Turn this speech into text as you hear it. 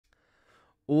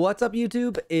What's up,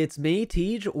 YouTube? It's me,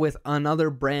 Tej, with another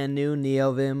brand new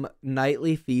neovim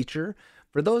nightly feature.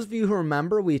 For those of you who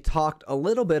remember, we talked a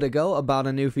little bit ago about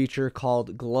a new feature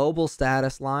called global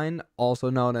status line, also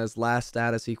known as last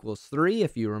status equals 3,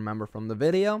 if you remember from the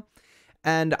video.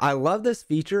 And I love this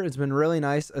feature. It's been really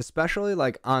nice, especially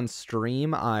like on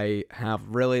stream. I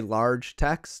have really large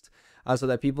text so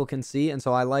that people can see, and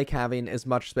so I like having as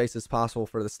much space as possible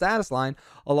for the status line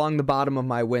along the bottom of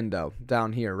my window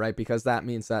down here, right? Because that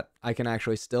means that I can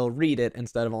actually still read it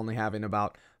instead of only having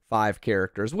about 5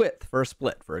 characters width for a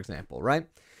split, for example, right?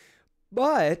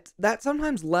 But that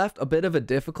sometimes left a bit of a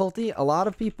difficulty. A lot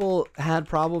of people had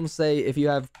problems, say, if you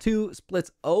have 2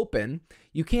 splits open,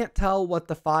 you can't tell what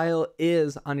the file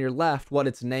is on your left, what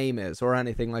its name is, or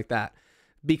anything like that,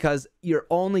 because you're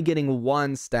only getting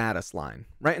one status line,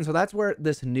 right? And so that's where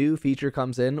this new feature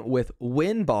comes in with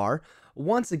winbar,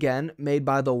 once again made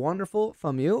by the wonderful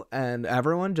Famiu. And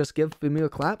everyone, just give Famiu a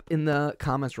clap in the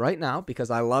comments right now, because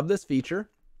I love this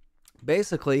feature.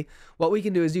 Basically, what we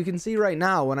can do is, you can see right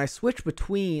now when I switch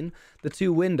between the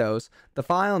 2 windows, the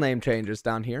file name changes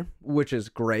down here, which is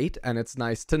great and it's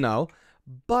nice to know.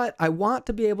 But I want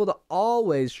to be able to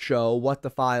always show what the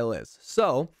file is.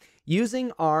 So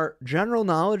using our general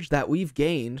knowledge that we've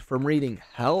gained from reading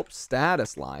help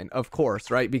status line, of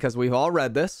course, right? Because we've all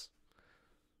read this.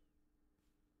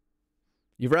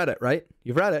 You've read it, right?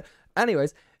 You've read it.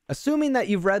 Anyways, assuming that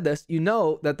you've read this, you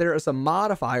know that there are some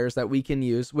modifiers that we can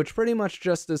use, which pretty much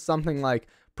just is something like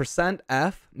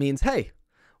 %f means, hey,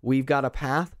 we've got a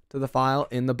path to the file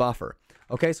in the buffer.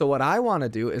 Okay, so what I want to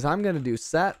do is I'm going to do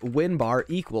set winbar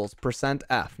equals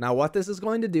 %f. Now what this is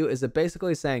going to do is it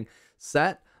basically saying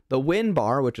set the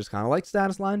winbar, which is kind of like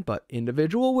status line, but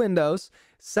individual windows,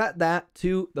 set that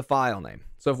to the file name.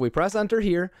 So if we press enter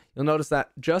here, you'll notice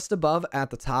that just above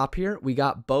at the top here, we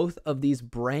got both of these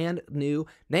brand new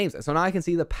names. So now I can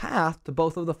see the path to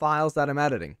both of the files that I'm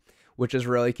editing, which is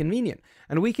really convenient.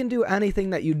 And we can do anything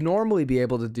that you'd normally be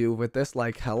able to do with this,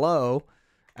 like hello,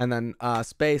 and then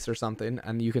space or something,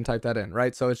 and you can type that in,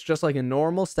 right? So it's just like a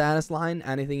normal status line,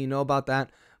 anything you know about that.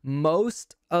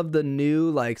 Most of the new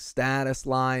like status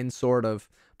line sort of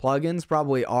plugins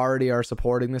probably already are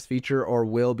supporting this feature, or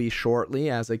will be shortly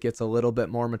as it gets a little bit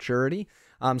more maturity.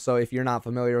 So if you're not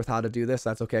familiar with how to do this,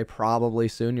 that's okay. Probably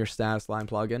soon your status line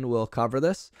plugin will cover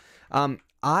this.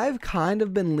 I've kind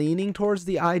of been leaning towards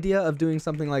the idea of doing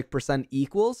something like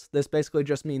 %equals. This basically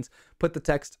just means put the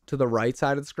text to the right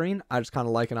side of the screen. I just kind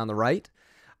of like it on the right.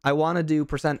 I want to do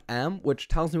 %m, which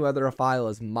tells me whether a file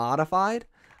is modified,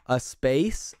 a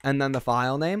space, and then the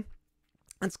file name.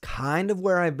 That's kind of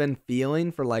where I've been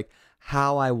feeling for like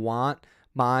how I want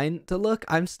mine to look.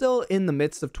 I'm still in the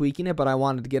midst of tweaking it, but I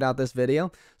wanted to get out this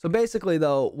video. So basically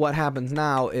though, what happens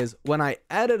now is when I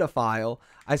edit a file,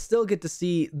 I still get to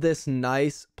see this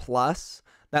nice plus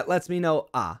that lets me know,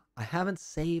 I haven't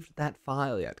saved that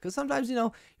file yet. Because sometimes, you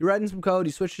know, you're writing some code,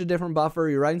 you switch to a different buffer,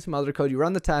 you're writing some other code, you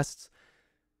run the tests,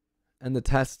 and the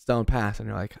tests don't pass, and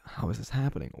you're like, how is this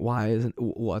happening?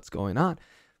 What's going on?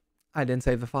 I didn't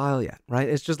save the file yet, right?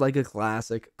 It's just like a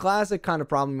classic kind of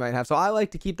problem you might have. So I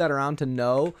like to keep that around to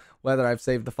know whether I've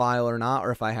saved the file or not,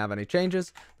 or if I have any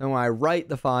changes. Then when I write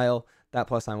the file, that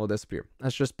plus sign will disappear.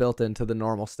 That's just built into the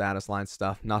normal status line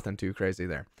stuff. Nothing too crazy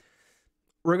there.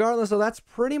 Regardless, so that's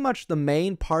pretty much the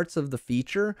main parts of the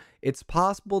feature. It's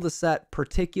possible to set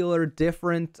particular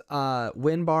different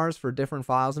winbars for different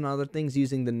files and other things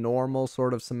using the normal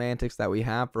sort of semantics that we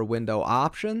have for window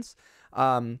options.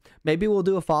 Maybe we'll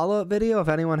do a follow-up video. If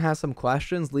anyone has some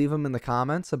questions, leave them in the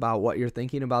comments about what you're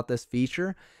thinking about this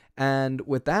feature. And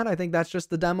with that, I think that's just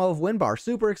the demo of winbar.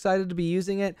 Super excited to be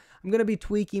using it. I'm going to be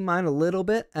tweaking mine a little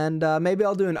bit, and maybe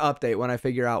I'll do an update when I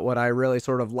figure out what I really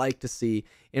sort of like to see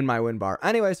in my winbar.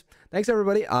 Anyways, thanks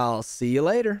everybody. I'll see you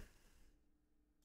later.